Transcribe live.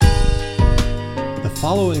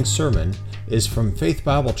following sermon is from Faith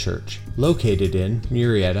Bible Church, located in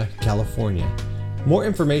Murrieta, California. More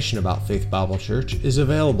information about Faith Bible Church is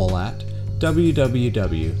available at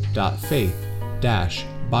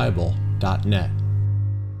www.faith-bible.net.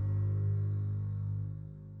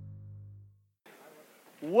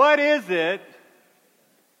 What is it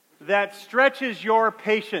that stretches your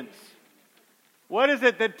patience? What is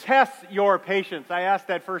it that tests your patience? I asked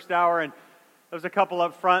that first hour, and there was a couple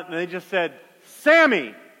up front, and they just said,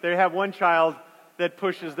 Sammy! They have one child that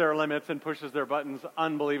pushes their limits and pushes their buttons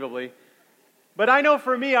unbelievably. But I know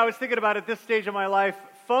for me, I was thinking about at this stage of my life,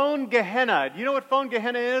 phone Gehenna. Do you know what phone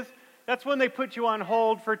Gehenna is? That's when they put you on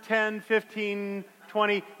hold for 10, 15,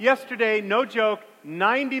 20. Yesterday, no joke,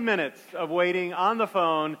 90 minutes of waiting on the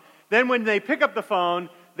phone. Then when they pick up the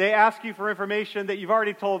phone, they ask you for information that you've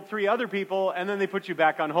already told 3 other people, and then they put you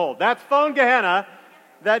back on hold. That's phone Gehenna.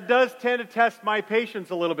 That does tend to test my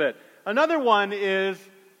patience a little bit. Another one is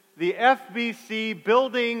the FBC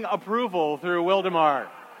building approval through Wildemar.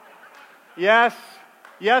 Yes,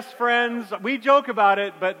 friends, we joke about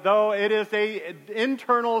it, but though it is an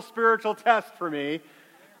internal spiritual test for me,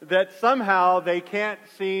 that somehow they can't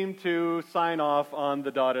seem to sign off on the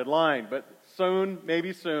dotted line. But soon,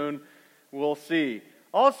 maybe soon, we'll see.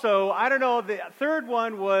 Also, I don't know, the third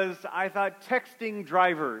one was, I thought, texting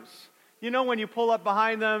drivers. You know when you pull up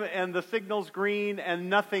behind them and the signal's green and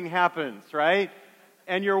nothing happens, right?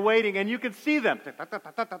 And you're waiting and you can see them.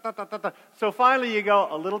 So finally you go,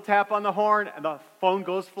 a little tap on the horn and the phone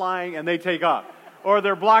goes flying and they take off. Or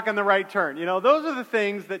they're blocking the right turn. You know, those are the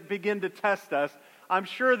things that begin to test us. I'm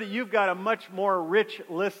sure that you've got a much more rich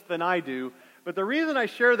list than I do. But the reason I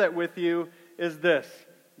share that with you is this.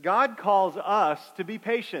 God calls us to be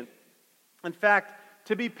patient. In fact,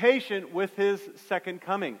 to be patient with His second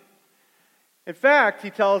coming. In fact,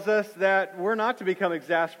 He tells us that we're not to become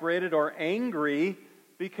exasperated or angry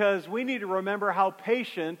because we need to remember how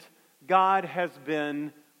patient God has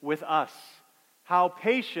been with us. How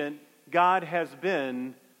patient God has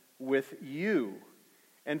been with you.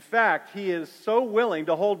 In fact, He is so willing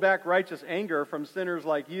to hold back righteous anger from sinners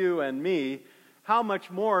like you and me. How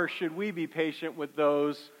much more should we be patient with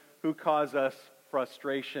those who cause us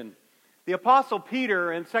frustration? The Apostle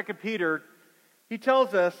Peter in 2 Peter, he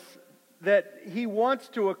tells us that he wants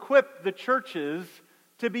to equip the churches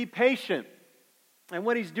to be patient. And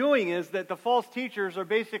what he's doing is that the false teachers are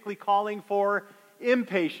basically calling for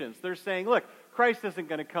impatience. They're saying, look, Christ isn't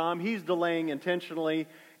going to come. He's delaying intentionally.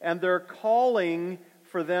 And they're calling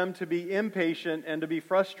for them to be impatient and to be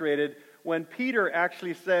frustrated when Peter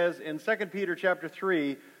actually says in 2 Peter chapter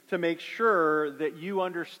 3 to make sure that you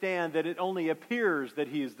understand that it only appears that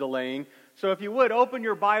he is delaying. So if you would, open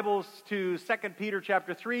your Bibles to 2 Peter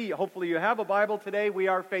chapter 3. Hopefully you have a Bible today. We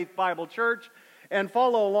are Faith Bible Church. And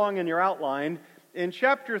follow along in your outline. In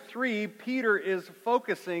chapter 3, Peter is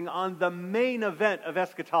focusing on the main event of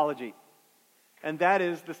eschatology. And that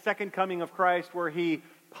is the second coming of Christ, where He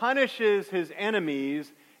punishes His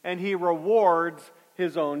enemies and He rewards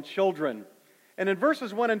His own children. And in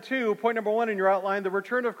verses 1 and 2, point number 1 in your outline, the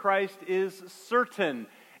return of Christ is certain.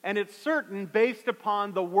 And it's certain based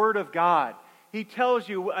upon the Word of God. He tells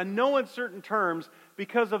you in no uncertain terms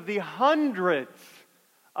because of the hundreds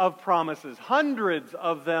of promises, hundreds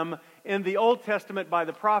of them in the Old Testament by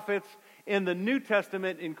the prophets, in the New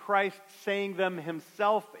Testament in Christ saying them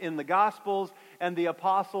Himself in the Gospels, and the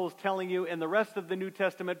apostles telling you in the rest of the New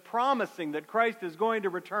Testament promising that Christ is going to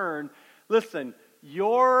return. Listen,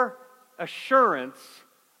 your assurance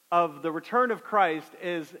of the return of Christ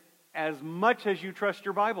is as much as you trust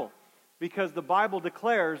your Bible, because the Bible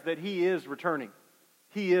declares that He is returning.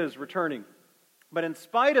 He is returning. But in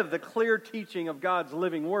spite of the clear teaching of God's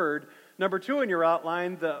living Word, number 2 in your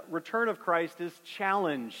outline, the return of Christ is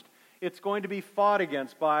challenged. It's going to be fought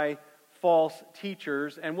against by false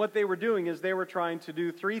teachers. And what they were doing is they were trying to do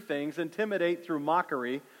 3 things: intimidate through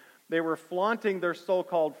mockery. They were flaunting their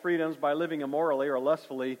so-called freedoms by living immorally or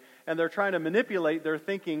lustfully. And they're trying to manipulate their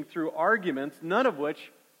thinking through arguments, none of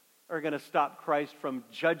which are going to stop Christ from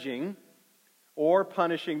judging or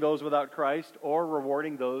punishing those without Christ or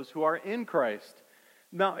rewarding those who are in Christ.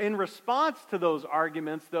 Now, in response to those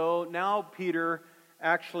arguments, though, now Peter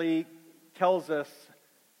actually tells us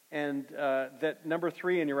that number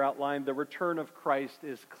 3 in your outline, the return of Christ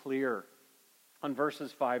is clear. On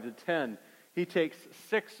verses 5 to 10, he takes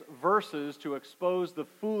 6 verses to expose the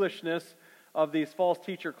foolishness of these false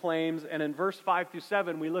teacher claims. And in verse 5 through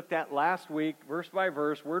 7, we looked at last week, verse by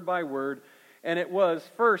verse, word by word. And it was,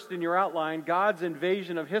 first in your outline, God's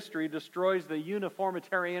invasion of history destroys the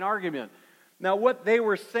uniformitarian argument. Now what they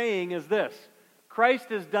were saying is this: Christ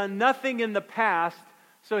has done nothing in the past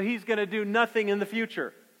so he's going to do nothing in the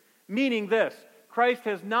future. Meaning this, Christ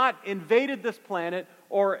has not invaded this planet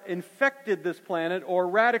or infected this planet or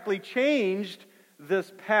radically changed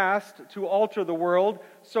this past to alter the world,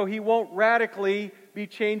 so he won't radically be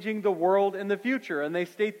changing the world in the future. And they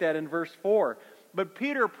state that in verse 4. But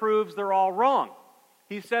Peter proves they're all wrong.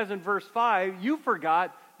 He says in verse 5, you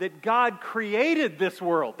forgot that God created this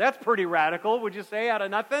world. That's pretty radical, would you say, out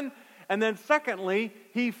of nothing? And then secondly,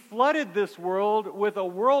 he flooded this world with a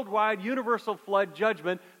worldwide universal flood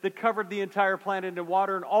judgment that covered the entire planet in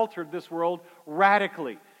water and altered this world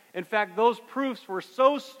radically. In fact, those proofs were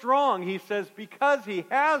so strong, he says, because he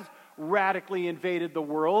has radically invaded the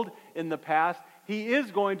world in the past, he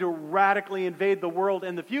is going to radically invade the world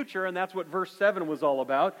in the future, and that's what verse 7 was all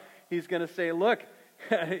about. He's going to say, look,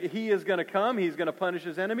 he is going to come, he's going to punish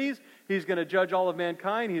his enemies, he's going to judge all of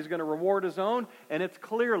mankind, he's going to reward his own, and it's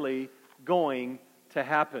clearly going to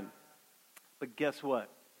happen. But guess what?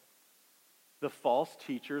 The false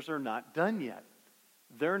teachers are not done yet.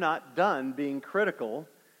 They're not done being critical.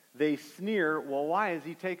 They sneer, well, why is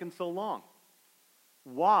he taking so long?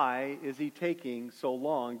 Why is he taking so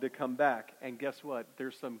long to come back? And guess what?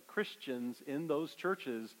 There's some Christians in those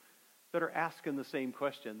churches that are asking the same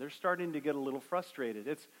question. They're starting to get a little frustrated.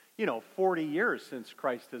 It's, 40 years since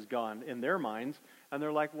Christ has gone in their minds, and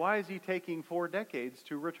they're like, why is he taking 4 decades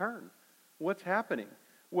to return? What's happening?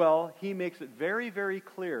 Well, he makes it very, very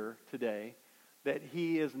clear today that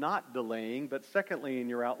he is not delaying, but secondly, in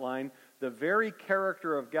your outline, the very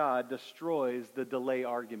character of God destroys the delay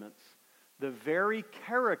arguments. The very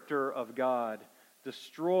character of God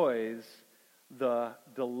destroys the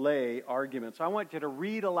delay arguments. I want you to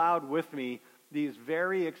read aloud with me these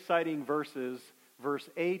very exciting verses, verse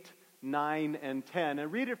 8, 9, and 10.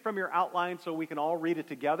 And read it from your outline so we can all read it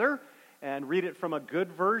together. And read it from a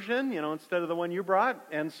good version, instead of the one you brought.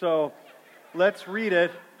 And so let's read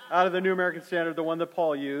it out of the New American Standard, the one that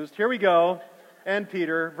Paul used. Here we go. And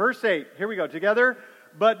Peter, verse 8. Here we go together.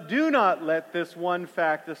 But do not let this one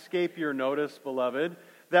fact escape your notice, beloved,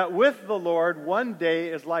 that with the Lord 1 day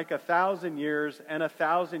is like 1,000 years, and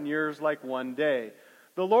 1,000 years like 1 day.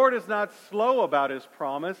 The Lord is not slow about his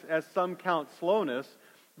promise, as some count slowness,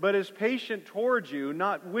 but is patient towards you,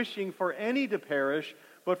 not wishing for any to perish,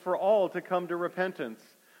 but for all to come to repentance.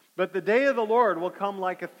 But the day of the Lord will come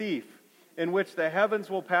like a thief, in which the heavens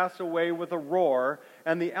will pass away with a roar,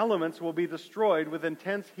 and the elements will be destroyed with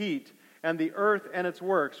intense heat, and the earth and its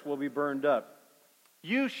works will be burned up.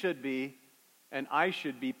 You should be, and I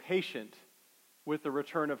should be, patient with the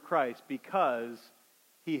return of Christ because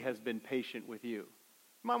he has been patient with you. You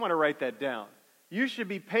might want to write that down. You should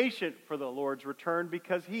be patient for the Lord's return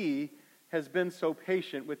because he has been so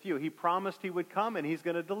patient with you. He promised he would come, and he's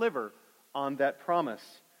going to deliver on that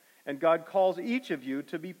promise. And God calls each of you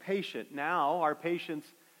to be patient. Now, our patience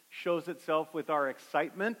shows itself with our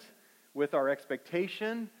excitement, with our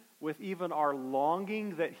expectation, with even our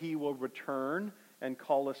longing that he will return and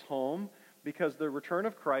call us home, because the return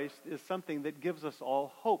of Christ is something that gives us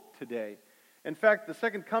all hope today. In fact, the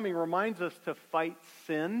second coming reminds us to fight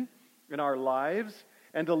sin in our lives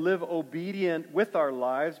and to live obedient with our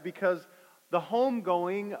lives, because the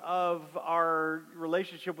homegoing of our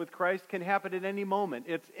relationship with Christ can happen at any moment.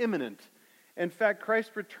 It's imminent. In fact,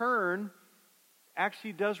 Christ's return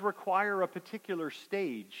actually does require a particular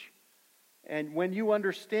stage. And when you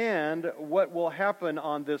understand what will happen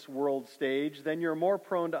on this world stage, then you're more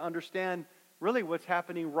prone to understand really what's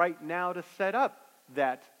happening right now to set up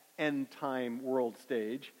that end-time world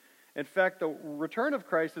stage. In fact, the return of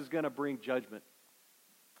Christ is going to bring judgment.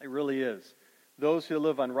 It really is. Those who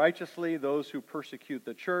live unrighteously, those who persecute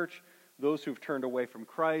the church, those who've turned away from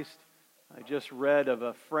Christ. I just read of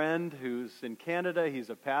a friend who's in Canada. He's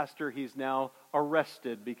a pastor. He's now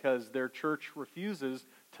arrested because their church refuses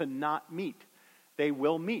to not meet. They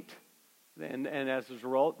will meet. And as a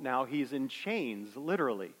result, now he's in chains,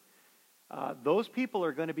 literally. Those people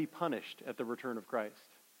are going to be punished at the return of Christ.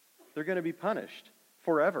 They're going to be punished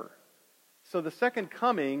forever. So the second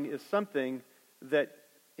coming is something that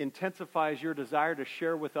intensifies your desire to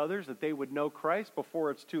share with others, that they would know Christ before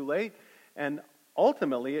it's too late. And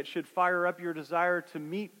ultimately, it should fire up your desire to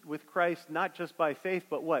meet with Christ, not just by faith,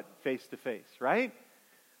 but what? Face to face, right?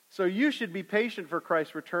 So you should be patient for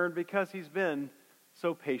Christ's return because he's been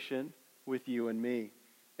so patient with you and me.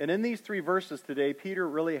 And in these 3 verses today, Peter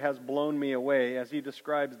really has blown me away as he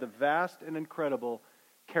describes the vast and incredible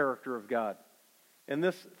character of God. In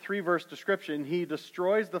this 3-verse description, he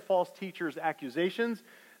destroys the false teachers' accusations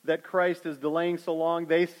that Christ is delaying so long.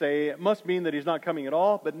 They say it must mean that he's not coming at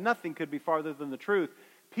all, but nothing could be farther than the truth.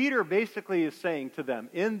 Peter basically is saying to them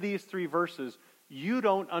in these 3 verses, you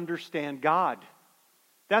don't understand God.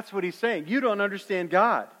 That's what he's saying. You don't understand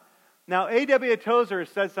God. Now, A.W. Tozer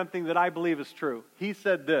said something that I believe is true. He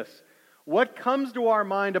said this: what comes to our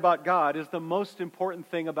mind about God is the most important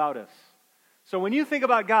thing about us. So when you think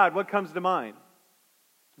about God, what comes to mind?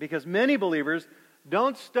 Because many believers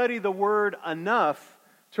don't study the Word enough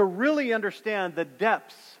to really understand the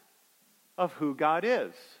depths of who God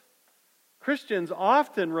is. Christians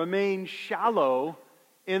often remain shallow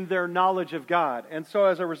in their knowledge of God. And so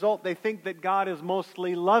as a result, they think that God is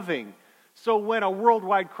mostly loving. So when a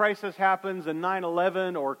worldwide crisis happens and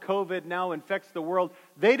 9/11 or COVID now infects the world,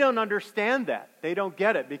 they don't understand that. They don't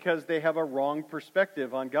get it because they have a wrong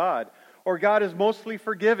perspective on God. Or God is mostly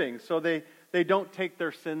forgiving, so they don't take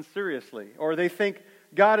their sins seriously. Or they think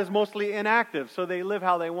God is mostly inactive, so they live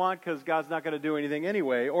how they want because God's not going to do anything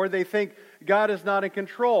anyway. Or they think God is not in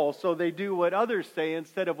control, so they do what others say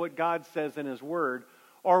instead of what God says in His Word.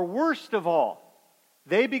 Or worst of all,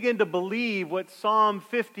 they begin to believe what Psalm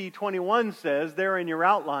 50:21 says there in your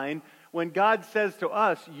outline, when God says to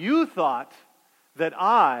us, "You thought that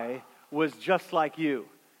I was just like you."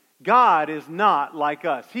 God is not like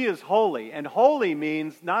us. He is holy. And holy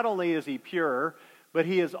means not only is He pure, but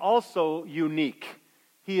He is also unique.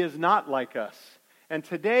 He is not like us. And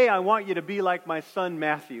today I want you to be like my son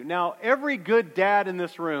Matthew. Now, every good dad in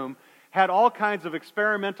this room had all kinds of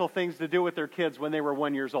experimental things to do with their kids when they were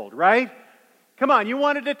 1 year old, right? Come on, you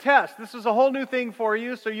wanted to test. This is a whole new thing for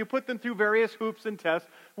you, so you put them through various hoops and tests.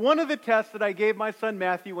 One of the tests that I gave my son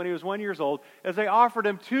Matthew when he was 1 year old is I offered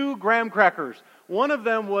him 2 graham crackers. One of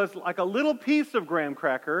them was like a little piece of graham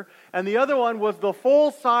cracker, and the other one was the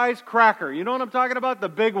full-size cracker. You know what I'm talking about? The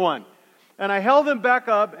big one. And I held them back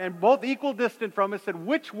up, and both equal distant from us, said,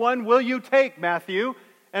 "Which one will you take, Matthew?"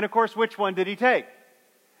 And of course, which one did he take?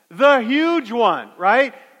 The huge one,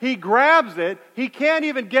 right? He grabs it. He can't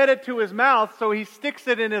even get it to his mouth, so he sticks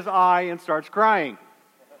it in his eye and starts crying.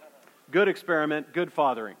 Good experiment, good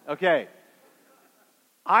fathering. Okay.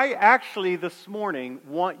 I actually this morning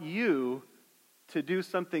want you to do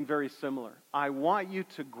something very similar. I want you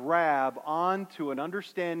to grab onto an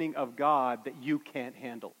understanding of God that you can't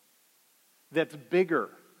handle, that's bigger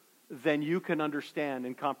than you can understand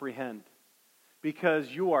and comprehend,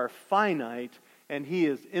 because you are finite and He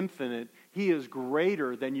is infinite. He is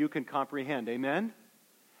greater than you can comprehend. Amen?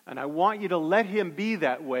 And I want you to let Him be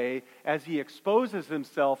that way as He exposes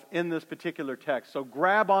Himself in this particular text. So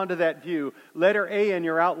grab onto that view. Letter A in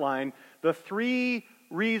your outline. The 3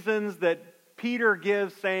 reasons that Peter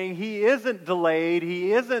gives saying He isn't delayed,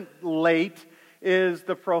 He isn't late, is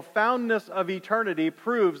the profoundness of eternity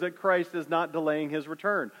proves that Christ is not delaying His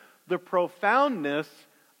return. The profoundness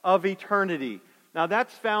of eternity. Now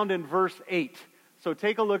that's found in verse 8. So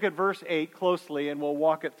take a look at verse 8 closely and we'll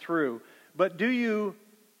walk it through. But do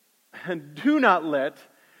not let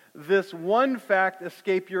this one fact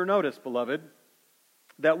escape your notice, beloved,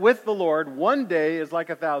 that with the Lord 1 day is like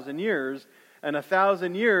 1,000 years, and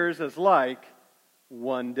 1,000 years is like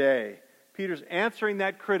 1 day. Peter's answering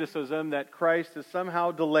that criticism that Christ is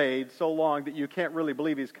somehow delayed so long that you can't really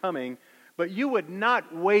believe He's coming, but you would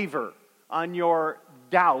not waver on your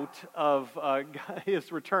doubt of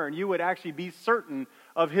His return. You would actually be certain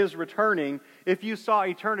of His returning if you saw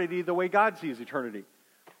eternity the way God sees eternity.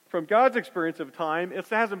 From God's experience of time, it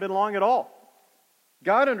hasn't been long at all.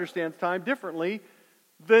 God understands time differently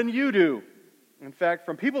than you do. In fact,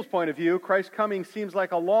 from people's point of view, Christ's coming seems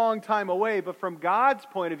like a long time away, but from God's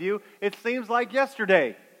point of view, it seems like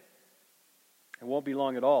yesterday. It won't be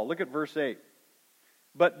long at all. Look at verse 8.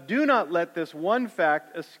 But do not let this one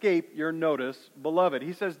fact escape your notice, beloved.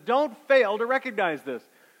 He says, don't fail to recognize this.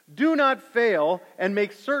 Do not fail and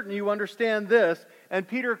make certain you understand this. And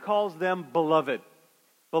Peter calls them beloved.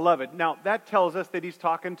 Beloved. Now, that tells us that he's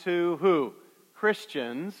talking to who?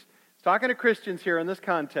 Christians. He's talking to Christians here in this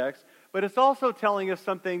context. But it's also telling us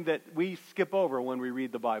something that we skip over when we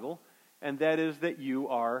read the Bible. And that is that you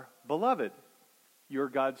are beloved. You're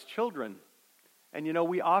God's children. And you know,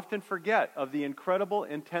 we often forget of the incredible,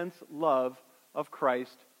 intense love of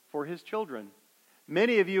Christ for His children.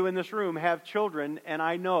 Many of you in this room have children, and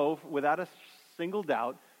I know without a single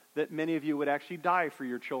doubt that many of you would actually die for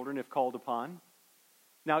your children if called upon.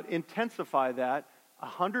 Now, intensify that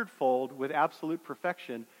 100-fold with absolute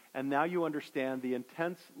perfection, and now you understand the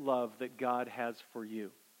intense love that God has for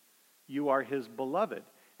you. You are His beloved,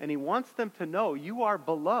 and He wants them to know you are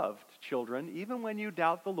beloved, children, even when you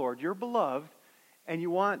doubt the Lord. You're beloved. And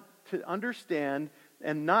you want to understand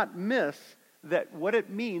and not miss that what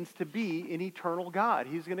it means to be an eternal God.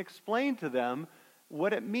 He's going to explain to them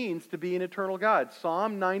what it means to be an eternal God.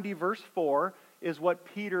 Psalm 90 verse 4 is what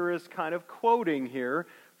Peter is kind of quoting here.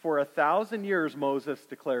 For 1,000 years Moses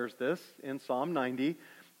declares this in Psalm 90.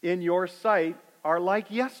 in your sight are like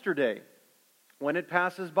yesterday when it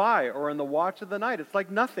passes by, or in the watch of the night. It's like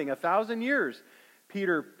nothing, 1,000 years.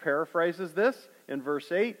 Peter paraphrases this in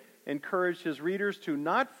verse 8, encouraged his readers to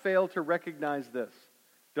not fail to recognize this.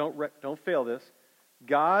 Don't fail this.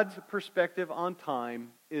 God's perspective on time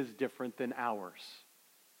is different than ours.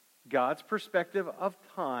 God's perspective of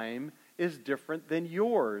time is different than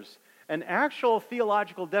yours. An actual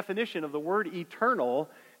theological definition of the word eternal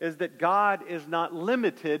is that God is not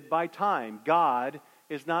limited by time. God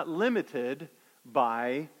is not limited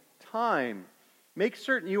by time. Make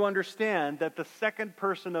certain you understand that the second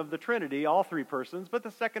person of the Trinity, all three persons, but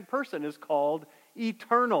the second person is called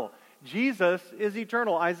eternal. Jesus is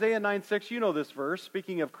eternal. Isaiah 9:6, you know this verse,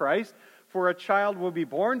 speaking of Christ. For a child will be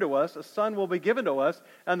born to us, a son will be given to us,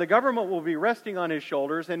 and the government will be resting on his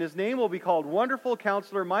shoulders, and his name will be called Wonderful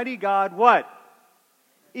Counselor, Mighty God, what?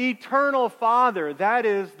 Eternal Father. That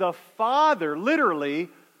is the Father, literally,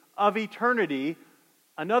 of eternity.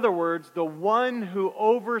 In other words, the one who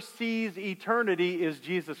oversees eternity is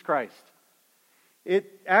Jesus Christ.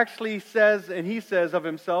 It actually says, and he says of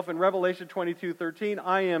himself in Revelation 22:13,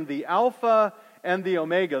 I am the Alpha and the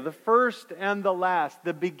Omega, the first and the last,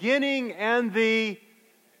 the beginning and the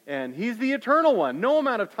end. He's the eternal one. No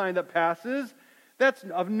amount of time that passes, that's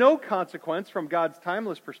of no consequence from God's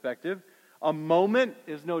timeless perspective. A moment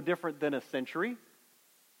is no different than a century,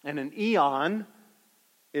 and an eon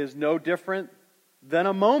is no different than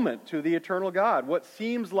a moment to the eternal God. What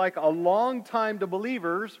seems like a long time to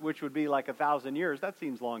believers, which would be like 1,000 years, that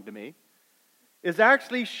seems long to me, is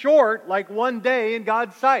actually short, like one day in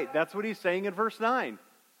God's sight. That's what he's saying in verse 9.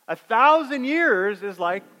 1,000 years is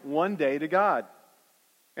like one day to God.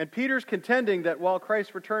 And Peter's contending that while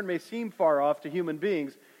Christ's return may seem far off to human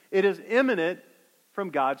beings, it is imminent from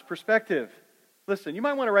God's perspective. Listen, you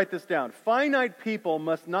might want to write this down. Finite people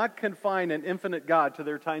must not confine an infinite God to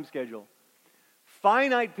their time schedule.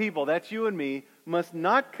 Finite people, that's you and me, must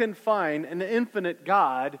not confine an infinite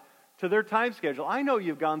God to their time schedule. I know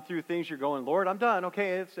you've gone through things, you're going, Lord, I'm done.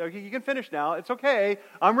 Okay, you can finish now. It's okay.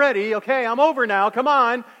 I'm ready. Okay, I'm over now. Come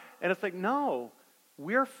on. And it's like, no,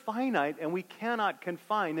 we're finite and we cannot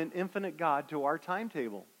confine an infinite God to our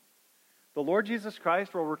timetable. The Lord Jesus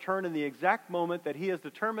Christ will return in the exact moment that he has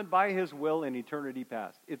determined by his will in eternity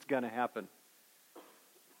past. It's going to happen.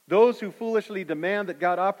 Those who foolishly demand that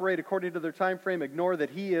God operate according to their time frame ignore that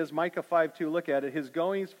he is, Micah 5:2, look at it, his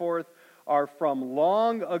goings forth are from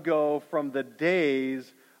long ago, from the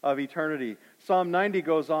days of eternity. Psalm 90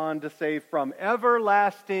 goes on to say, from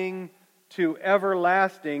everlasting to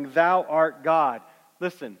everlasting, thou art God.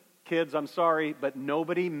 Listen, kids, I'm sorry, but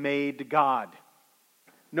nobody made God.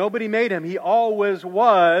 Nobody made him. He always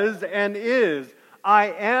was and is.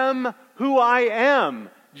 I am who I am,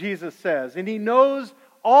 Jesus says. And he knows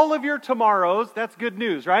all of your tomorrows. That's good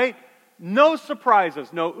news, right? No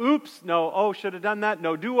surprises, no oops, no, oh, should have done that,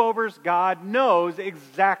 no do-overs. God knows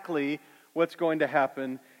exactly what's going to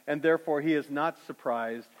happen, and therefore he is not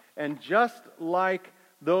surprised. And just like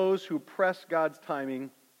those who press God's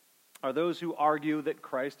timing are those who argue that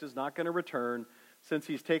Christ is not going to return since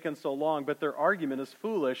he's taken so long, but their argument is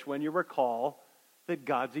foolish when you recall that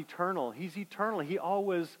God's eternal. He's eternal. He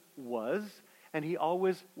always was, and he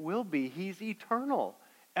always will be. He's eternal,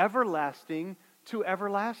 everlasting to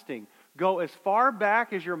everlasting. Go as far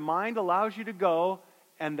back as your mind allows you to go,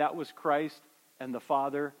 and that was Christ and the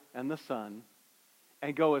Father and the Son.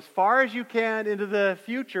 And go as far as you can into the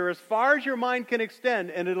future, as far as your mind can extend,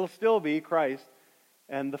 and it'll still be Christ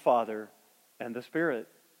and the Father and the Spirit.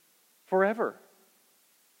 Forever.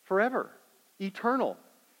 Forever. Eternal.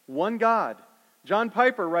 One God. John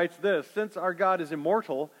Piper writes this, since our God is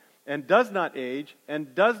immortal and does not age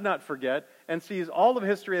and does not forget and sees all of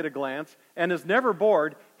history at a glance and is never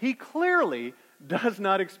bored, he clearly does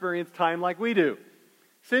not experience time like we do.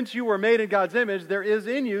 Since you were made in God's image, there is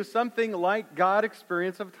in you something like God's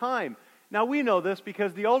experience of time. Now we know this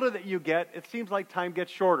because the older that you get, it seems like time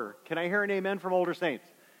gets shorter. Can I hear an amen from older saints?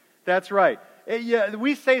 That's right.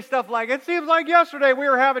 We say stuff like, it seems like yesterday we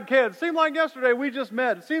were having kids. It seems like yesterday we just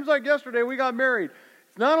met. It seems like yesterday we got married.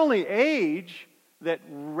 It's not only age that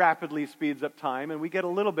rapidly speeds up time, and we get a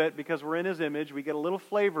little bit, because we're in his image, we get a little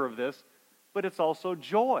flavor of this, but it's also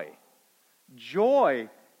joy. Joy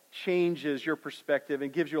changes your perspective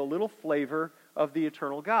and gives you a little flavor of the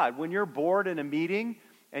eternal God. When you're bored in a meeting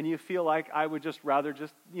and you feel like I would just rather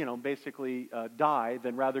basically die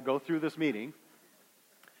than rather go through this meeting,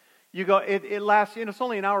 you go, it lasts, it's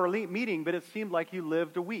only an hour meeting, but it seemed like you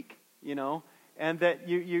lived a week, and that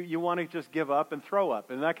you want to just give up and throw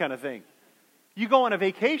up and that kind of thing. You go on a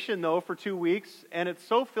vacation, though, for 2 weeks, and it's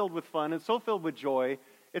so filled with fun and so filled with joy,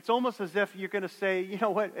 It's almost as if you're going to say, you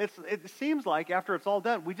know what, it seems like after it's all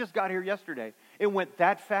done, we just got here yesterday. It went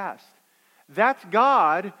that fast. That's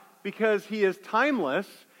God because He is timeless,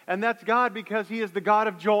 and that's God because He is the God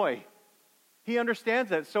of joy. He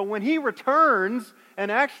understands that. So when He returns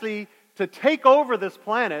and actually to take over this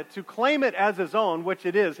planet, to claim it as His own, which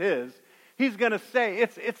it is His, He's going to say,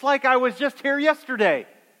 it's like I was just here yesterday,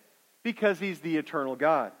 because He's the eternal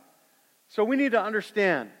God. So we need to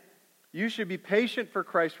understand, you should be patient for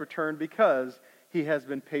Christ's return because He has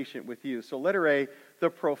been patient with you. So letter A, the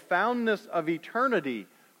profoundness of eternity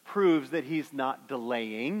proves that He's not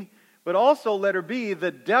delaying. But also letter B,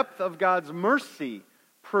 the depth of God's mercy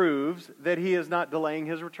proves that He is not delaying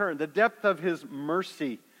His return. The depth of His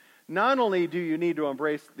mercy. Not only do you need to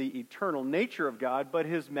embrace the eternal nature of God, but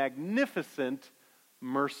His magnificent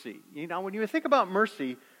mercy. You know, when you think about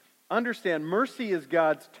mercy, understand mercy is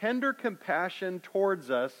God's tender compassion towards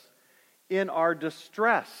us in our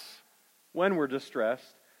distress, when we're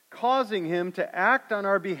distressed, causing Him to act on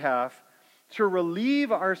our behalf to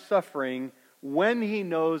relieve our suffering when He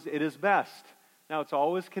knows it is best. Now, it's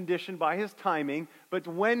always conditioned by His timing, but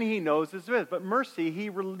when He knows it's best. But mercy, He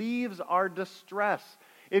relieves our distress.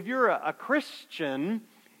 If you're a Christian,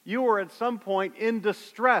 you were at some point in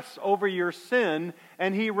distress over your sin,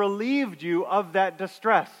 and He relieved you of that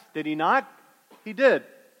distress. Did He not? He did.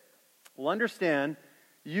 Well, understand,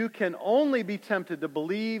 you can only be tempted to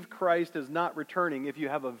believe Christ is not returning if you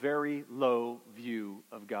have a very low view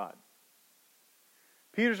of God.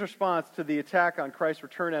 Peter's response to the attack on Christ's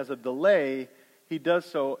return as a delay, he does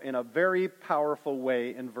so in a very powerful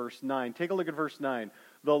way in verse 9. Take a look at verse 9.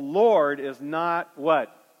 The Lord is not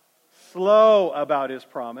what? Slow about His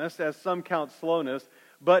promise, as some count slowness,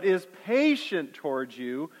 but is patient towards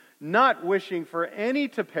you, not wishing for any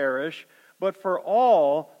to perish, but for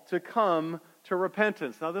all to come to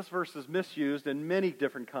repentance. Now, this verse is misused in many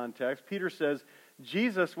different contexts. Peter says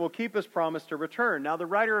Jesus will keep His promise to return. Now, the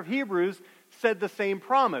writer of Hebrews said the same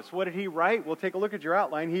promise. What did he write? Well, take a look at your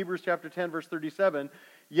outline. Hebrews chapter 10, verse 37.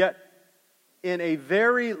 Yet in a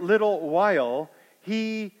very little while,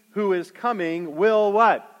 He who is coming will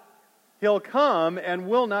what? He'll come and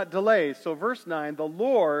will not delay. So verse 9, the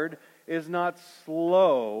Lord is not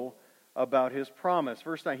slow about His promise.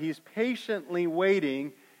 Verse 9, He's patiently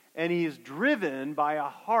waiting, and He's driven by a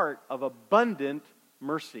heart of abundant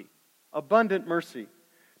mercy. Abundant mercy.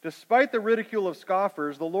 Despite the ridicule of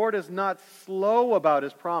scoffers, the Lord is not slow about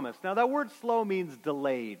His promise. Now that word slow means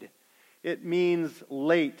delayed. It means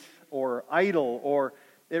late or idle, or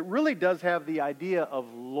it really does have the idea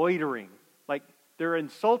of loitering. Like they're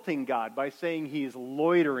insulting God by saying He's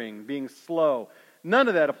loitering, being slow. None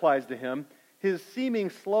of that applies to Him. His seeming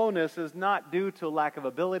slowness is not due to lack of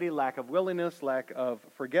ability, lack of willingness, lack of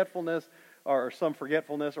forgetfulness, or some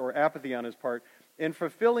forgetfulness or apathy on His part. In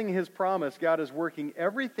fulfilling His promise, God is working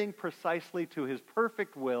everything precisely to His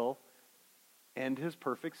perfect will and His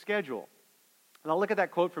perfect schedule. Now look at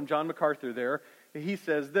that quote from John MacArthur there. He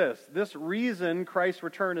says this reason Christ's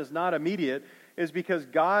return is not immediate is because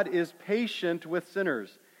God is patient with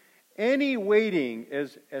sinners. Any waiting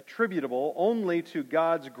is attributable only to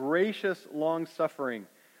God's gracious long-suffering.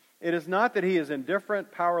 It is not that He is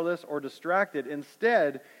indifferent, powerless, or distracted.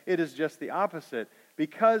 Instead, it is just the opposite.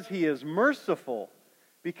 Because He is merciful,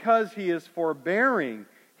 because He is forbearing,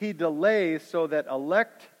 He delays so that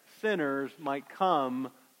elect sinners might come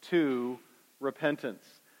to repentance.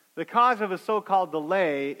 The cause of a so-called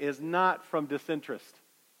delay is not from disinterest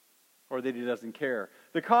or that He doesn't care.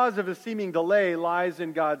 The cause of a seeming delay lies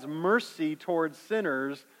in God's mercy towards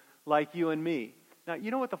sinners like you and me. Now,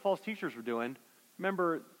 you know what the false teachers were doing?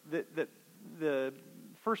 Remember that the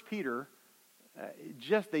 1 Peter,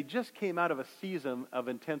 they just came out of a season of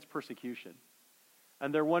intense persecution.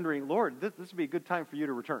 And they're wondering, Lord, this would be a good time for you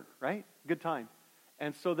to return, right? Good time.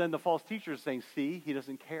 And so then the false teachers are saying, see, He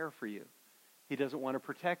doesn't care for you. He doesn't want to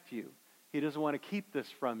protect you. He doesn't want to keep this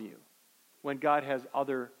from you when God has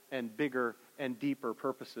other and bigger and deeper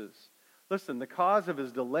purposes. Listen, the cause of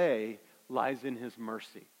His delay lies in His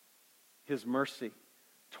mercy. His mercy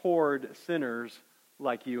toward sinners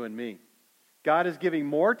like you and me. God is giving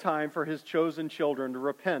more time for His chosen children to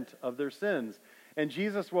repent of their sins. And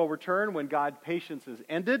Jesus will return when God's patience is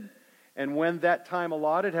ended. And when that time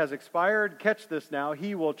allotted has expired, catch this now,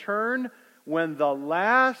 He will turn when the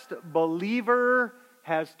last believer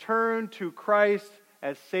has turned to Christ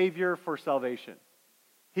as Savior for salvation.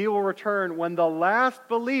 He will return when the last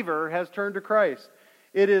believer has turned to Christ.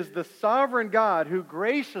 It is the sovereign God who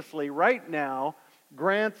graciously, right now,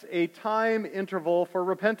 grants a time interval for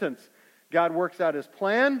repentance. God works out His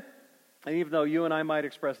plan, and even though you and I might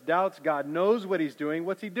express doubts, God knows what He's doing.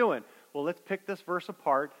 What's He doing? Well, let's pick this verse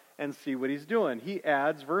apart and see what he's doing. He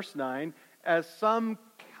adds, verse 9, as some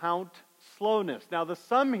count slowness. Now, the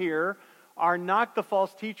some here are not the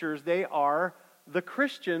false teachers. They are the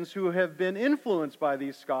Christians who have been influenced by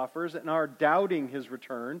these scoffers and are doubting his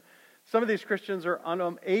return. Some of these Christians are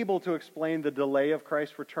unable to explain the delay of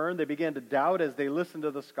Christ's return. They begin to doubt as they listen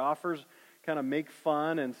to the scoffers kind of make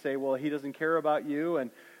fun and say, well, he doesn't care about you. And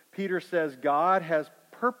Peter says, God has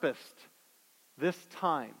purposed this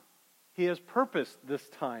time. He has purposed this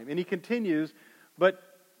time. And he continues, but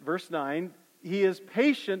verse 9, he is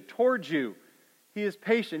patient towards you. He is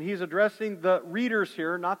patient. He's addressing the readers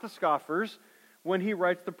here, not the scoffers, when he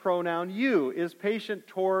writes the pronoun you. Is patient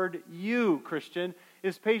toward you, Christian.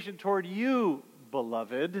 Is patient toward you,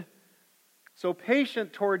 beloved. So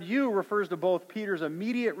patient toward you refers to both Peter's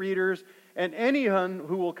immediate readers and anyone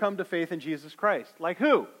who will come to faith in Jesus Christ. Like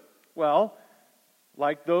who? Well,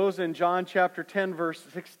 like those in John chapter 10, verse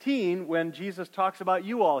 16, when Jesus talks about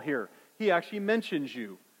you all here. He actually mentions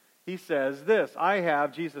you. He says this, I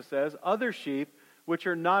have, Jesus says, other sheep which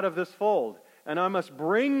are not of this fold, and I must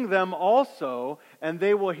bring them also, and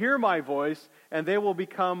they will hear my voice, and they will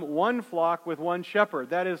become one flock with one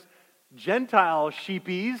shepherd. That is, Gentile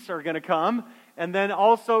sheepies are going to come, and then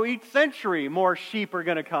also each century more sheep are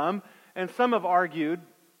going to come. And some have argued,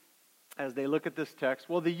 as they look at this text,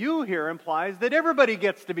 well, the you here implies that everybody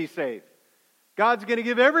gets to be saved. God's going to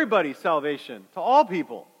give everybody salvation, to all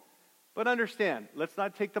people. But understand, let's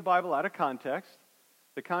not take the Bible out of context.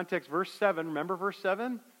 The context, verse 7, remember verse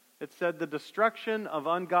 7? It said the destruction of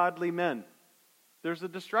ungodly men. There's a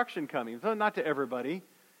destruction coming, though not to everybody.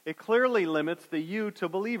 It clearly limits the you to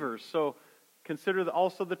believers. So consider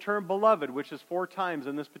also the term beloved, which is 4 times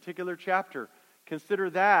in this particular chapter. Consider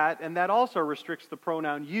that, and that also restricts the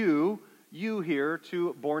pronoun you here,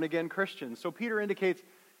 to born-again Christians. So Peter indicates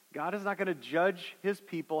God is not going to judge his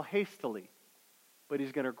people hastily, but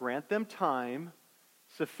he's going to grant them time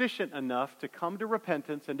sufficient enough to come to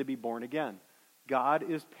repentance and to be born again. God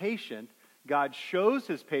is patient. God shows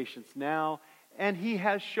his patience now, and he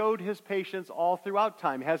has showed his patience all throughout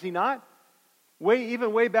time. Has he not?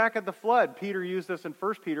 Even way back at the flood, Peter used this in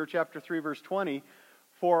 1 Peter chapter 3, verse 20,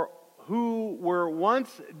 for who were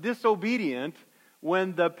once disobedient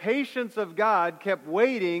when the patience of God kept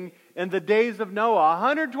waiting in the days of Noah.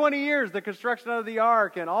 120 years, the construction of the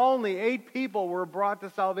ark, and only 8 people were brought to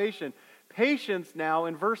salvation. Patience now,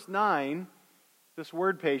 in verse 9, this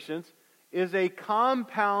word patience, is a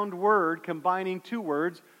compound word combining 2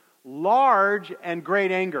 words, large and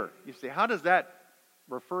great anger. You say, how does that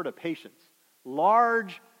refer to patience?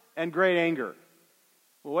 Large and great anger.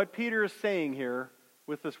 Well, what Peter is saying here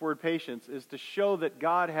with this word patience is to show that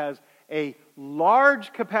God has a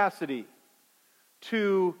large capacity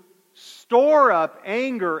to store up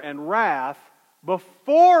anger and wrath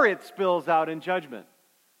before it spills out in judgment.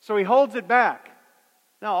 So he holds it back.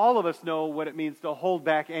 Now, all of us know what it means to hold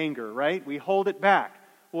back anger, right? We hold it back.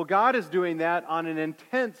 Well, God is doing that on an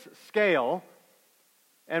intense scale.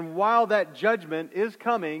 And while that judgment is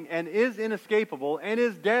coming and is inescapable and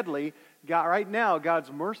is deadly, God, right now,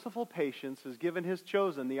 God's merciful patience has given his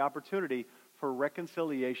chosen the opportunity for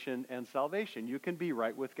reconciliation and salvation. You can be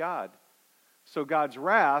right with God. So God's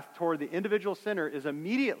wrath toward the individual sinner is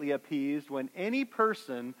immediately appeased when any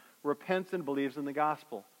person repents and believes in the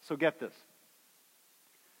gospel. So get this.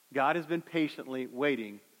 God has been patiently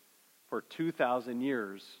waiting for 2,000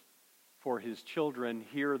 years for his children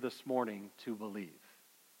here this morning to believe.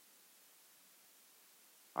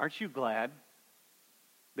 Aren't you glad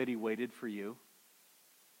that he waited for you?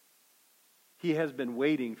 He has been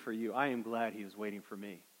waiting for you. I am glad he is waiting for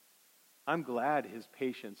me. I'm glad his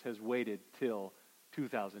patience has waited till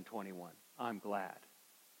 2021. I'm glad.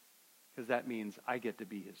 Because that means I get to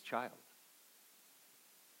be his child.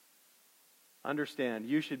 Understand,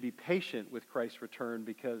 you should be patient with Christ's return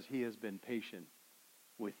because he has been patient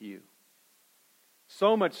with you.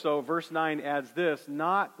 So much so, verse 9 adds this,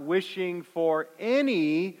 not wishing for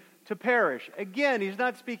any to perish. Again, he's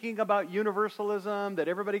not speaking about universalism, that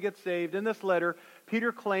everybody gets saved. In this letter,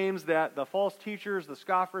 Peter claims that the false teachers, the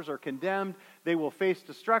scoffers, are condemned. They will face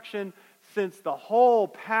destruction. Since the whole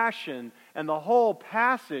passion and the whole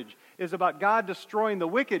passage is about God destroying the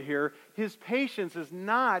wicked here, his patience is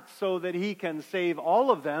not so that he can save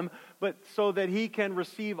all of them, but so that he can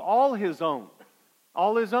receive all his own.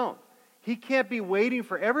 All his own. He can't be waiting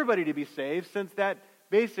for everybody to be saved, since that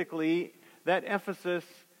basically, that emphasis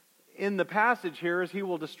in the passage here is he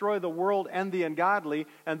will destroy the world and the ungodly,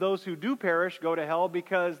 and those who do perish go to hell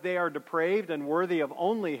because they are depraved and worthy of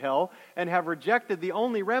only hell and have rejected the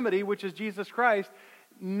only remedy, which is Jesus Christ.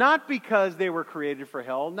 not because they were created for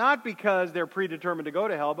hell, not because they're predetermined to go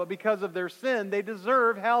to hell, but because of their sin, they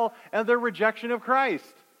deserve hell and their rejection of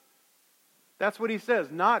Christ. That's what he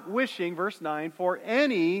says, not wishing, verse 9, for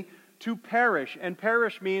any to perish. And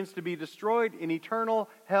perish means to be destroyed in eternal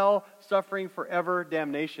hell, suffering forever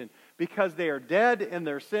damnation. Because they are dead in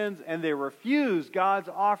their sins and they refuse God's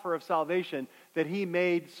offer of salvation that he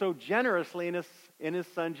made so generously in his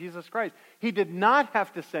Son, Jesus Christ. He did not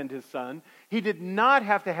have to send his Son. He did not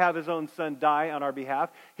have to have his own Son die on our behalf.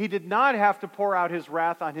 He did not have to pour out his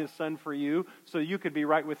wrath on his Son for you so you could be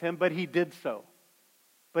right with him, but he did so.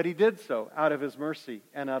 But he did so out of his mercy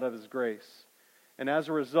and out of his grace. And as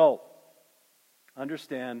a result,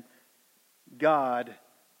 understand, God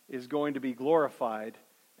is going to be glorified.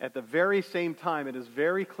 At the very same time, it is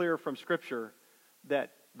very clear from Scripture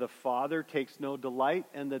that the Father takes no delight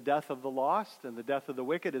in the death of the lost and the death of the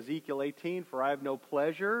wicked. Ezekiel 18, for I have no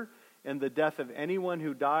pleasure in the death of anyone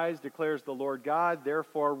who dies, declares the Lord God.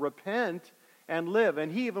 Therefore, repent and live. And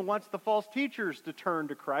he even wants the false teachers to turn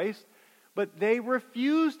to Christ, but they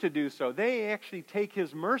refuse to do so. They actually take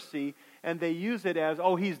his mercy and they use it as,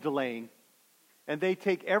 oh, he's delaying. And they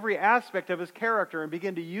take every aspect of his character and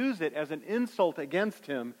begin to use it as an insult against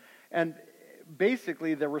him. And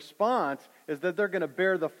basically the response is that they're going to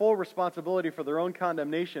bear the full responsibility for their own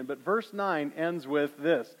condemnation. But verse 9 ends with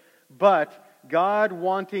this. But God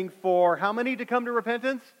wanting for how many to come to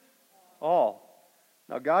repentance? All.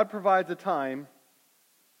 Now God provides a time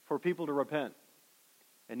for people to repent.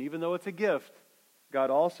 And even though it's a gift, God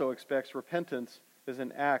also expects repentance as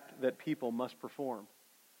an act that people must perform.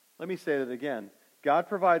 Let me say that again. God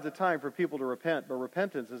provides a time for people to repent, but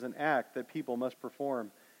repentance is an act that people must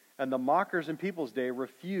perform. And the mockers in people's day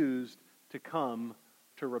refused to come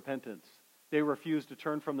to repentance. They refused to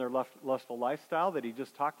turn from their lustful lifestyle that he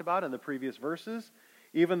just talked about in the previous verses.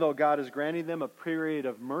 Even though God is granting them a period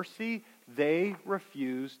of mercy, they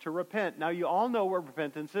refuse to repent. Now you all know what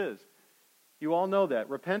repentance is. You all know that.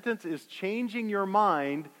 Repentance is changing your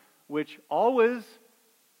mind, which always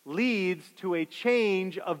leads to a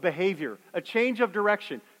change of behavior, a change of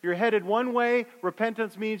direction. You're headed one way,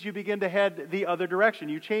 repentance means you begin to head the other direction.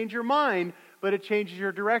 You change your mind, but it changes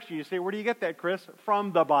your direction. You say, where do you get that, Chris?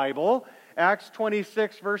 From the Bible. Acts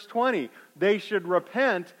 26, verse 20. They should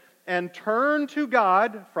repent and turn to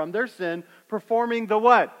God from their sin, performing the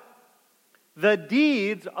what? The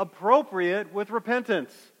deeds appropriate with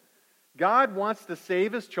repentance. God wants to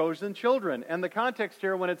save his chosen children. And the context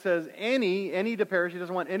here, when it says any to perish, he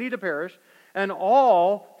doesn't want any to perish, and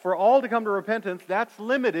all, for all to come to repentance, that's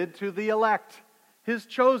limited to the elect, his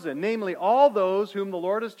chosen, namely all those whom the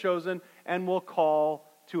Lord has chosen and will call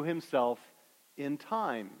to himself in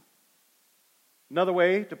time. Another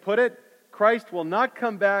way to put it, Christ will not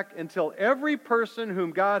come back until every person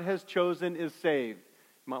whom God has chosen is saved.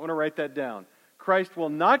 You might want to write that down. Christ will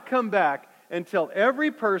not come back until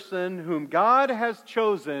every person whom God has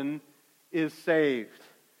chosen is saved.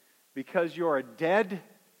 Because you are dead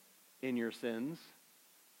in your sins.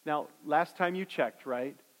 Now, last time you checked,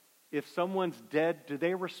 right? If someone's dead, do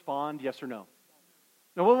they respond, yes or no?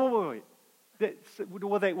 No, wait.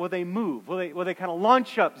 Will they move? Will they kind of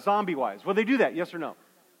launch up zombie-wise? Will they do that, yes or no?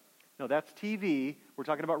 No, that's TV. We're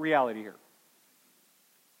talking about reality here.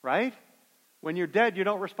 Right? When you're dead, you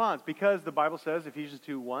don't respond because the Bible says, Ephesians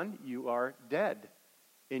 2:1, you are dead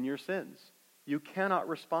in your sins. You cannot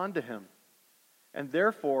respond to him. And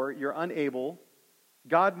therefore, you're unable.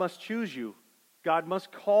 God must choose you. God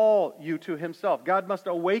must call you to himself. God must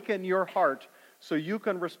awaken your heart so you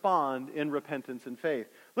can respond in repentance and faith.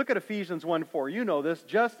 Look at Ephesians 1:4. You know this.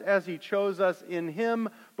 Just as he chose us in him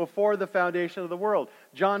before the foundation of the world.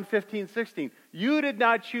 John 15:16. You did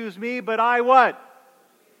not choose me, but I what?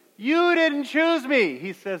 You didn't choose me.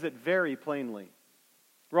 He says it very plainly.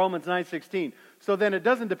 Romans 9:16. So then it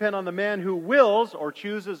doesn't depend on the man who wills or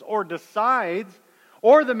chooses or decides,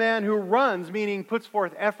 or the man who runs, meaning puts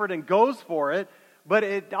forth effort and goes for it, but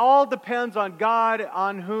it all depends on God,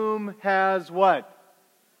 on whom has what?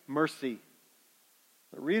 Mercy.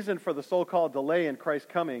 The reason for the so-called delay in Christ's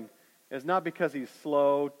coming is not because he's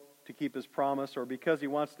slow to keep his promise, or because he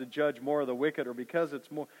wants to judge more of the wicked, or because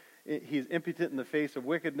he's impotent in the face of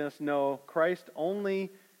wickedness. No, Christ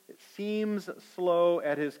only seems slow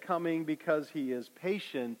at his coming because he is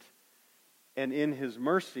patient, and in his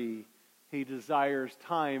mercy, he desires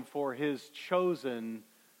time for his chosen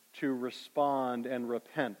to respond and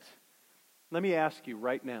repent. Let me ask you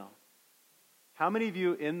right now, how many of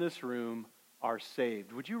you in this room are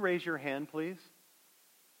saved? Would you raise your hand, please?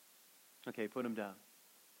 Okay, put them down.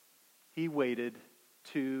 He waited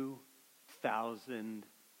 2,000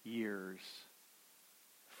 years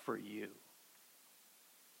for you.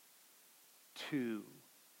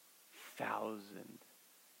 2,000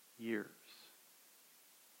 years.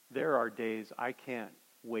 There are days I can't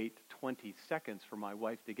wait 20 seconds for my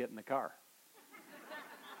wife to get in the car.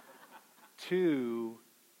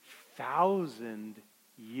 2,000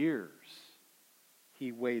 years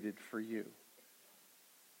He waited for you.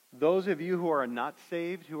 Those of you who are not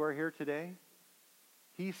saved, who are here today,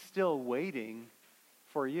 He's still waiting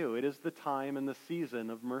for you. It is the time and the season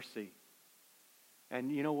of mercy.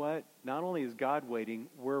 And you know what? Not only is God waiting,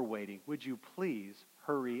 we're waiting. Would you please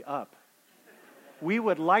hurry up? We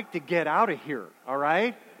would like to get out of here, all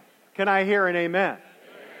right? Can I hear an amen?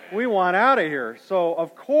 We want out of here. So,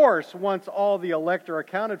 of course, once all the elect are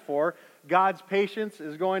accounted for, God's patience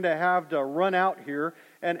is going to have to run out here.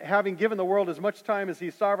 And having given the world as much time as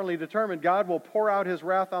He sovereignly determined, God will pour out His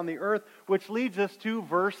wrath on the earth, which leads us to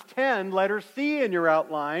verse 10, letter C in your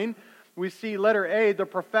outline. We see letter A, the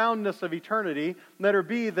profoundness of eternity. Letter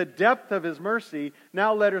B, the depth of His mercy.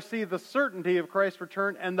 Now letter C, the certainty of Christ's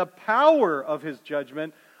return and the power of His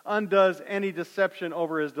judgment undoes any deception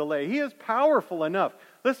over His delay. He is powerful enough.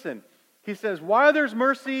 Listen, He says, while there's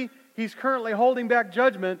mercy, He's currently holding back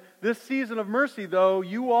judgment. This season of mercy, though,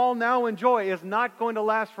 you all now enjoy, is not going to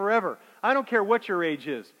last forever. I don't care what your age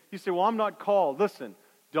is. You say, well, I'm not called. Listen,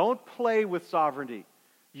 don't play with sovereignty.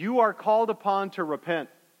 You are called upon to repent.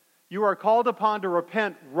 You are called upon to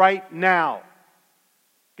repent right now.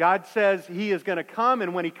 God says He is going to come,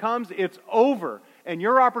 and when He comes, it's over. And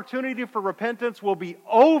your opportunity for repentance will be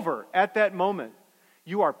over at that moment.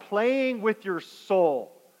 You are playing with your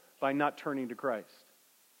soul by not turning to Christ.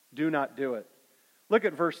 Do not do it. Look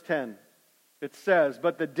at verse 10. It says,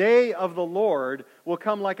 but the day of the Lord will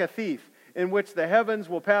come like a thief, in which the heavens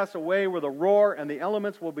will pass away with a roar, and the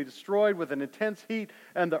elements will be destroyed with an intense heat,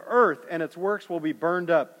 and the earth and its works will be burned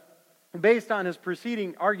up. Based on his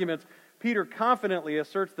preceding arguments, Peter confidently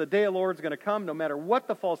asserts the day of the Lord is going to come no matter what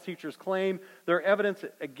the false teachers claim. Their evidence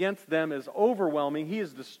against them is overwhelming. He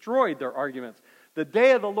has destroyed their arguments. The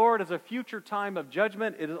day of the Lord is a future time of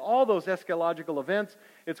judgment. It is all those eschatological events.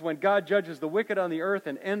 It's when God judges the wicked on the earth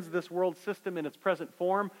and ends this world system in its present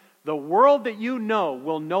form. The world that you know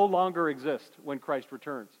will no longer exist when Christ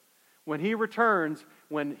returns. When He returns,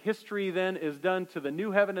 when history then is done to the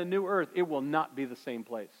new heaven and new earth, it will not be the same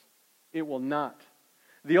place. It will not.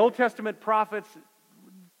 The Old Testament prophets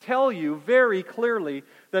tell you very clearly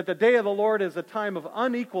that the day of the Lord is a time of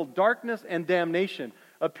unequaled darkness and damnation,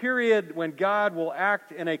 a period when God will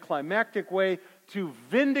act in a climactic way to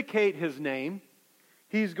vindicate His name.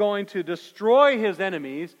 He's going to destroy His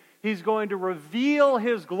enemies. He's going to reveal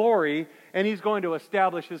His glory, and He's going to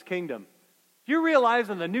establish His kingdom. Do you realize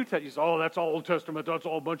in the New Testament, you say, oh, that's all Old Testament, that's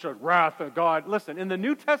all a bunch of wrath of God. Listen, in the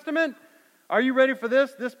New Testament, are you ready for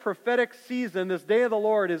this? This prophetic season, this day of the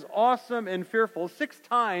Lord is awesome and fearful. 6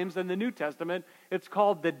 times in the New Testament, it's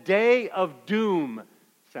called the day of doom.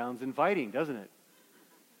 Sounds inviting, doesn't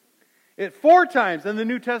it? 4 times in the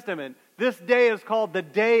New Testament, this day is called the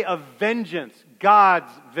day of vengeance,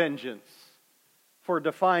 God's vengeance for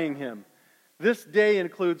defying Him. This day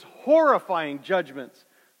includes horrifying judgments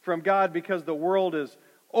from God because the world is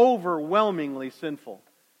overwhelmingly sinful.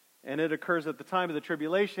 And it occurs at the time of the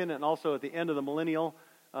tribulation and also at the end of the millennial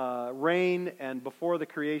reign and before the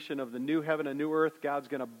creation of the new heaven and new earth. God's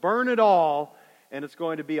going to burn it all, and it's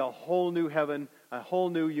going to be a whole new heaven, a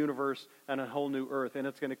whole new universe, and a whole new earth. And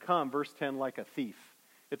it's going to come, verse 10, like a thief.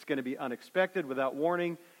 It's going to be unexpected, without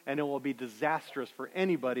warning, and it will be disastrous for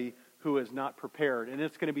anybody who is not prepared. And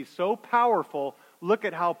it's going to be so powerful. Look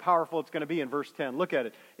at how powerful it's going to be in verse 10. Look at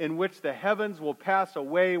it. In which the heavens will pass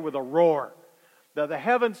away with a roar. The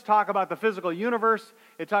heavens talk about the physical universe.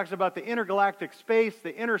 It talks about the intergalactic space,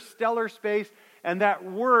 the interstellar space. And that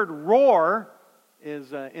word roar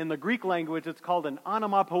is, in the Greek language, it's called an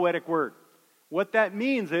onomatopoetic word. What that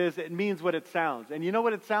means is, it means what it sounds. And you know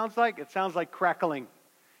what it sounds like? It sounds like crackling.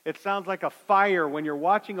 It sounds like a fire. When you're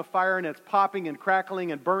watching a fire and it's popping and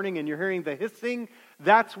crackling and burning and you're hearing the hissing,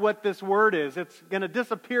 that's what this word is. It's going to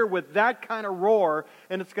disappear with that kind of roar,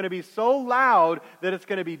 and it's going to be so loud that it's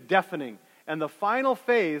going to be deafening. And the final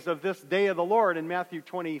phase of this day of the Lord in Matthew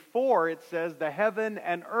 24, it says, the heaven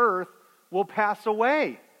and earth will pass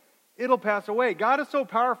away. It'll pass away. God is so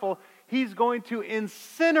powerful, He's going to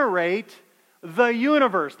incinerate the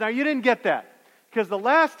universe. Now, you didn't get that. Because the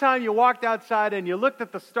last time you walked outside and you looked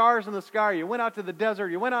at the stars in the sky, you went out to the desert,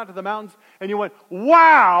 you went out to the mountains, and you went,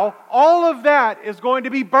 wow, all of that is going to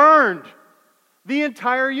be burned. The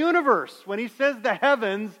entire universe. When He says the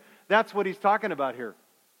heavens, that's what He's talking about here.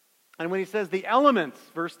 And when He says the elements,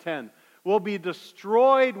 verse 10, will be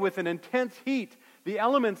destroyed with an intense heat, The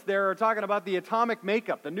elements there are talking about the atomic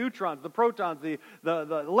makeup, the neutrons, the protons, the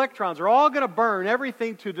electrons are all going to burn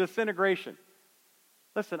everything to disintegration.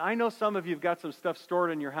 Listen, I know some of you have got some stuff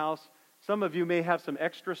stored in your house. Some of you may have some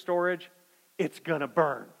extra storage. It's going to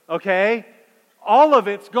burn, okay? All of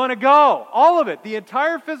it's going to go. All of it. The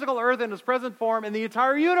entire physical earth in its present form and the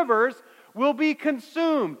entire universe will be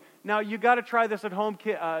consumed. Now, you got to try this at home,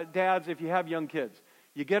 dads, if you have young kids.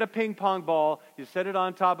 You get a ping pong ball, you set it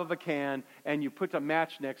on top of a can, and you put a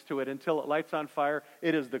match next to it until it lights on fire.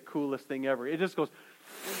 It is the coolest thing ever. It just goes,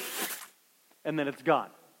 and then it's gone.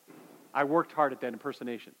 I worked hard at that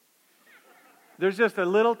impersonation. There's just a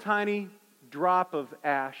little tiny drop of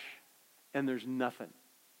ash, and there's nothing.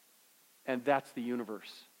 And that's the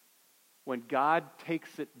universe. When God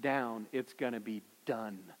takes it down, it's going to be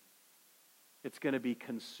done. It's going to be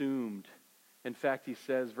consumed. In fact, he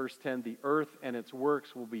says, verse 10, the earth and its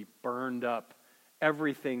works will be burned up.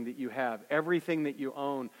 Everything that you have, everything that you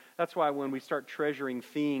own. That's why when we start treasuring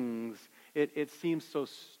things, it seems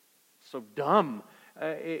so dumb.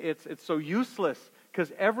 It's so useless,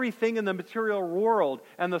 because everything in the material world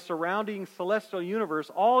and the surrounding celestial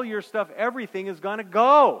universe, all your stuff, everything is going to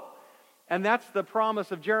go. And that's the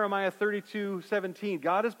promise of Jeremiah 32:17.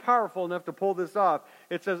 God is powerful enough to pull this off.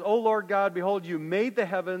 It says, O Lord God, behold, you made the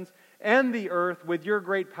heavens and the earth with your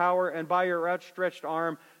great power and by your outstretched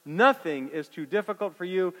arm. Nothing is too difficult for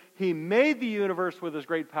you. He made the universe with his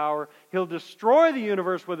great power. He'll destroy the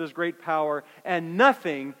universe with his great power. And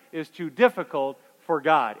nothing is too difficult for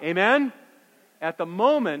God. Amen? At the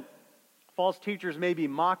moment, false teachers may be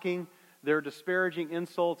mocking. Their disparaging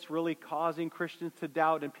insults really causing Christians to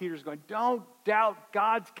doubt. And Peter's going, don't doubt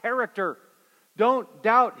God's character. Don't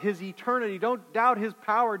doubt his eternity. Don't doubt his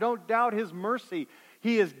power. Don't doubt his mercy.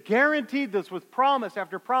 He has guaranteed this with promise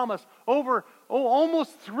after promise over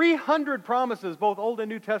almost 300 promises, both Old and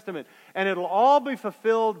New Testament. And it'll all be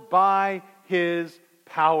fulfilled by his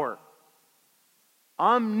power.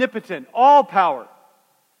 Omnipotent, all power.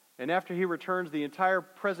 And after he returns, the entire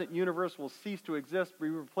present universe will cease to exist, be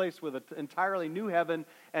replaced with an entirely new heaven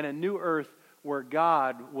and a new earth where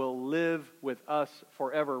God will live with us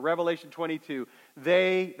forever. Revelation 22,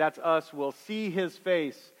 they, that's us, will see his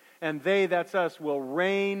face, and they, that's us, will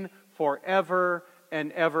reign forever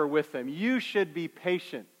and ever with him. You should be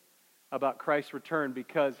patient about Christ's return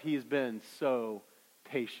because he's been so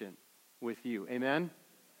patient with you. Amen?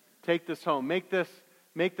 Take this home. Make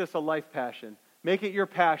this a life passion. Make it your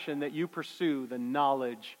passion that you pursue the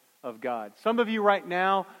knowledge of God. Some of you right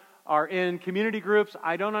now are in community groups.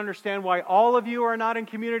 I don't understand why all of you are not in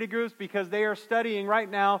community groups, because they are studying right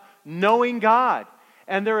now knowing God.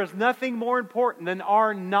 And there is nothing more important than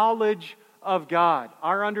our knowledge of God,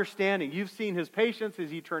 our understanding. You've seen his patience, his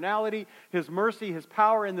eternality, his mercy, his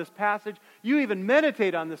power in this passage. You even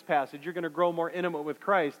meditate on this passage. You're going to grow more intimate with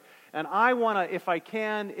Christ. And I want to, if I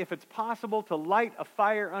can, if it's possible, to light a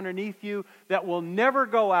fire underneath you that will never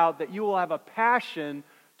go out, that you will have a passion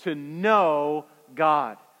to know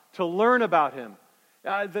God, to learn about him.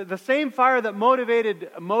 The same fire that motivated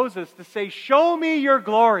Moses to say, show me your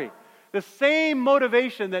glory. The same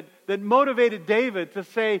motivation that motivated David to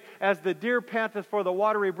say, as the deer panteth for the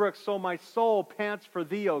watery brook, so my soul pants for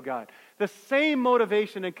thee, O God. The same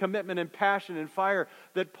motivation and commitment and passion and fire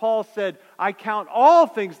that Paul said, I count all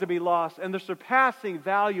things to be lost, and the surpassing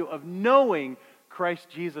value of knowing Christ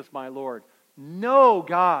Jesus my Lord. Know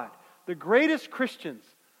God. The greatest Christians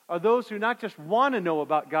are those who not just want to know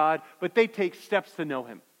about God, but they take steps to know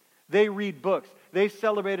him. They read books. They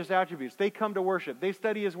celebrate his attributes. They come to worship. They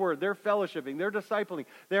study his word. They're fellowshipping. They're discipling.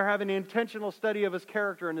 They're having an intentional study of his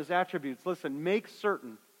character and his attributes. Listen, make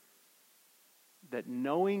certain that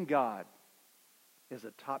knowing God is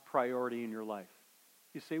a top priority in your life.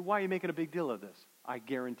 You say, why are you making a big deal of this? I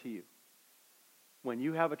guarantee you. When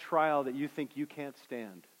you have a trial that you think you can't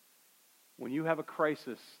stand, when you have a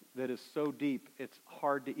crisis that is so deep it's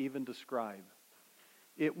hard to even describe,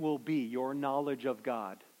 it will be your knowledge of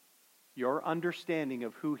God, your understanding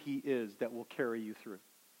of who he is, that will carry you through.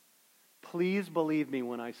 Please believe me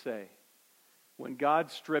when I say, when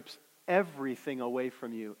God strips everything away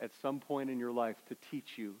from you at some point in your life to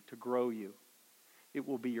teach you, to grow you, it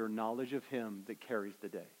will be your knowledge of him that carries the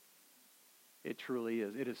day. It truly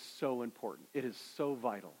is. It is so important. It is so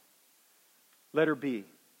vital. Letter B,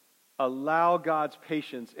 allow God's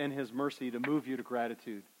patience and his mercy to move you to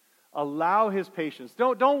gratitude. Allow his patience.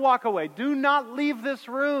 Don't walk away. Do not leave this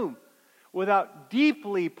room without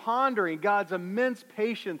deeply pondering God's immense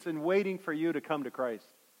patience in waiting for you to come to Christ.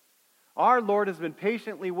 Our Lord has been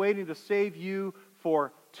patiently waiting to save you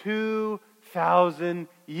for 2,000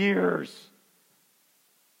 years.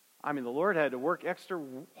 I mean, the Lord had to work extra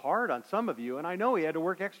hard on some of you, and I know He had to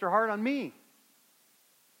work extra hard on me.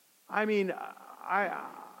 I mean,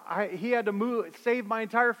 He had to save my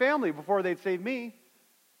entire family before they'd save me.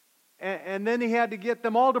 And then He had to get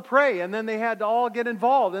them all to pray, and then they had to all get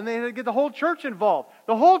involved, and they had to get the whole church involved.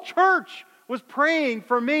 The whole church was praying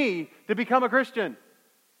for me to become a Christian.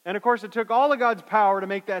 And of course, it took all of God's power to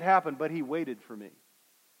make that happen, but He waited for me.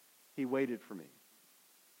 He waited for me.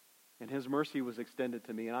 And His mercy was extended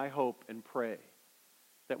to me, and I hope and pray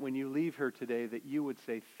that when you leave here today, that you would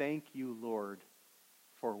say, thank you, Lord,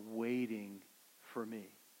 for waiting for me.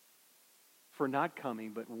 For not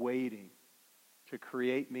coming, but waiting to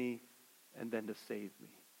create me and then to save me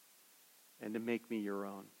and to make me your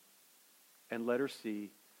own. And letter C,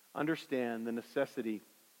 understand the necessity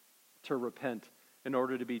to repent in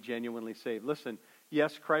order to be genuinely saved. Listen,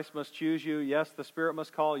 yes, Christ must choose you. Yes, the Spirit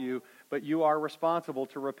must call you. But you are responsible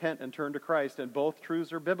to repent and turn to Christ. And both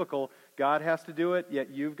truths are biblical. God has to do it,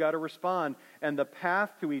 yet you've got to respond. And the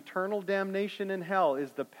path to eternal damnation in hell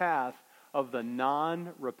is the path of the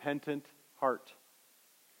non-repentant heart.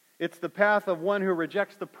 It's the path of one who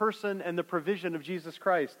rejects the person and the provision of Jesus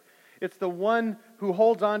Christ. It's the one who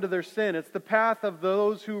holds on to their sin. It's the path of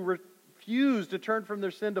those who refuse to turn from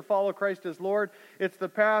their sin to follow Christ as Lord. It's the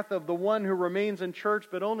path of the one who remains in church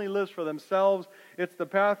but only lives for themselves. It's the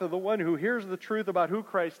path of the one who hears the truth about who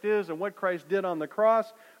Christ is and what Christ did on the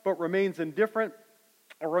cross but remains indifferent,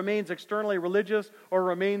 or remains externally religious, or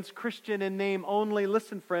remains Christian in name only.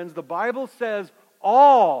 Listen, friends, the Bible says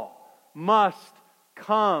all must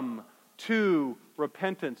come to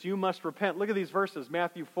repentance. You must repent. Look at these verses.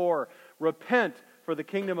 Matthew 4. Repent, for the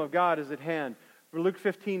kingdom of God is at hand. Luke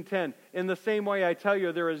 15:10. In the same way, I tell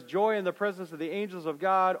you, there is joy in the presence of the angels of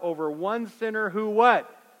God over one sinner who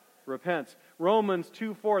what? Repents. Romans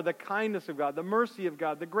 2:4. The kindness of God, the mercy of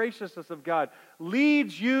God, the graciousness of God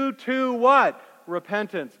leads you to what?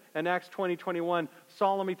 Repentance. And Acts 20:21.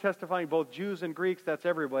 Solemnly testifying, both Jews and Greeks, that's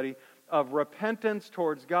everybody, of repentance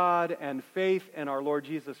towards God and faith in our Lord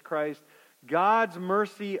Jesus Christ. God's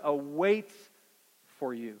mercy awaits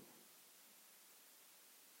for you.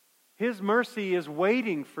 His mercy is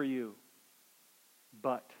waiting for you,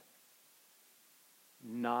 but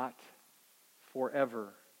not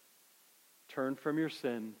forever. Turn from your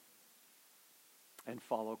sin and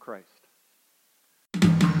follow Christ.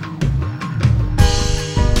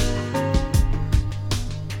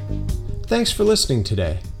 Thanks for listening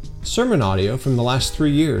today. Sermon audio from the last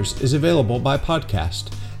 3 years is available by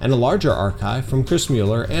podcast, and a larger archive from Chris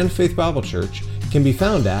Mueller and Faith Bible Church can be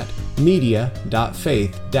found at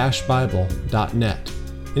media.faith-bible.net.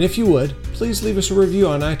 And if you would, please leave us a review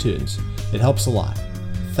on iTunes. It helps a lot.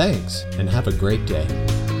 Thanks, and have a great day.